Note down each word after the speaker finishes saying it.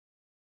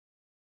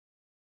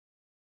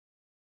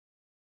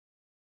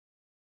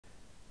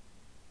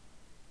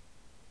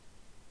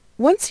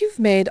Once you've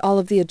made all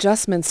of the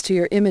adjustments to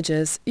your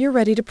images, you're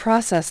ready to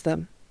process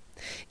them.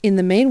 In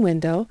the main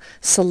window,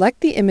 select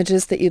the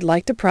images that you'd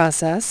like to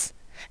process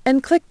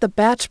and click the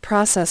Batch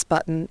Process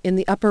button in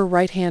the upper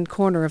right-hand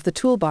corner of the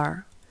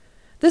toolbar.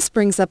 This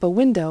brings up a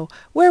window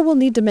where we'll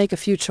need to make a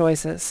few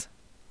choices.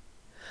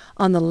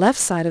 On the left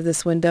side of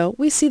this window,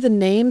 we see the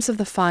names of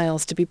the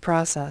files to be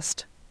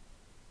processed.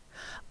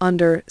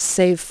 Under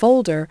Save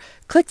Folder,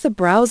 click the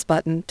Browse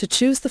button to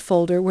choose the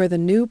folder where the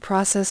new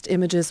processed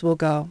images will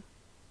go.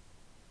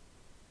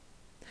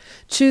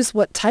 Choose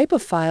what type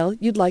of file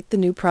you'd like the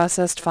new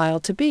processed file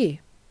to be.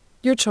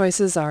 Your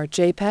choices are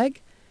JPEG,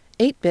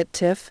 8-bit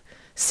TIFF,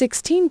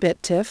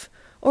 16-bit TIFF,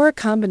 or a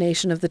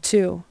combination of the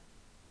two.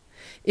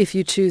 If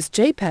you choose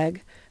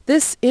JPEG,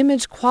 this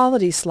image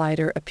quality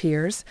slider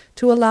appears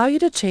to allow you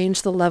to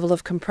change the level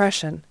of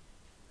compression.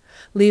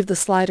 Leave the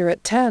slider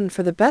at 10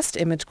 for the best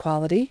image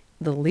quality,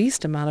 the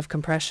least amount of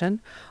compression,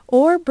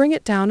 or bring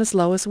it down as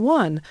low as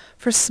 1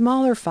 for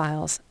smaller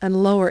files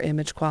and lower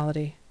image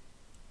quality.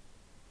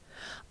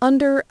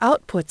 Under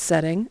Output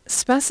setting,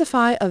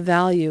 specify a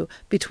value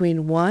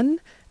between 1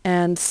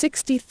 and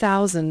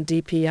 60,000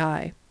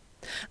 dpi.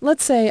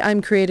 Let's say I'm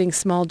creating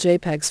small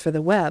JPEGs for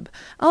the web.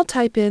 I'll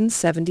type in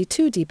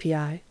 72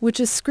 dpi,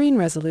 which is screen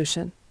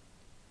resolution.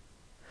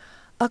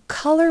 A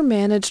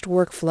color-managed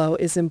workflow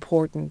is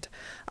important.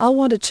 I'll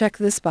want to check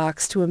this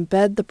box to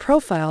embed the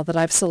profile that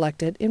I've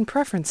selected in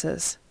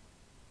Preferences.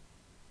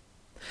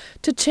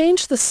 To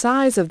change the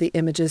size of the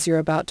images you're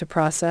about to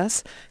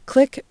process,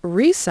 click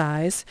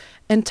Resize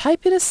and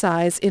type in a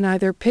size in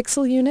either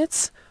pixel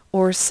units,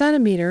 or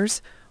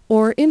centimeters,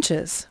 or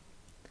inches.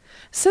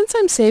 Since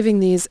I'm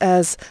saving these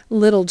as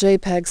little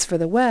JPEGs for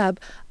the web,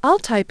 I'll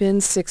type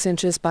in 6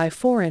 inches by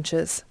 4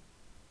 inches.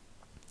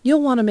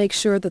 You'll want to make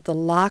sure that the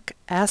Lock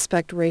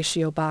Aspect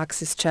Ratio box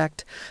is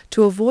checked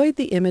to avoid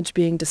the image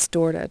being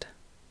distorted.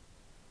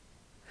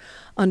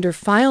 Under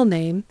File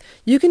Name,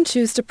 you can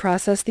choose to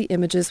process the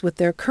images with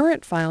their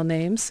current file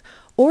names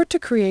or to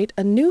create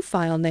a new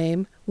file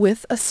name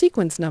with a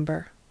sequence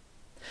number.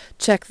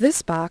 Check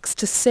this box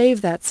to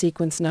save that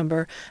sequence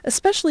number,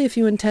 especially if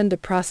you intend to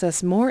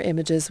process more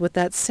images with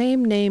that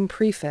same name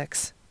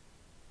prefix.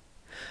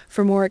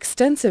 For more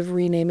extensive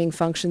renaming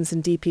functions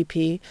in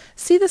DPP,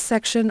 see the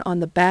section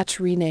on the Batch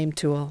Rename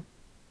tool.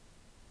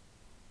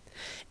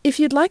 If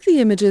you'd like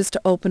the images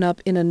to open up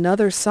in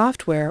another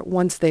software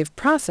once they've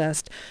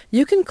processed,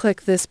 you can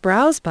click this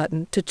Browse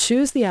button to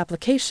choose the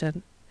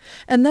application,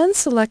 and then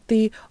select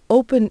the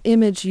Open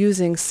Image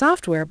Using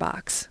Software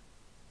box.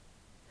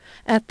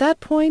 At that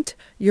point,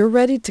 you're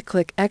ready to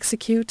click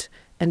Execute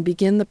and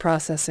begin the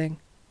processing.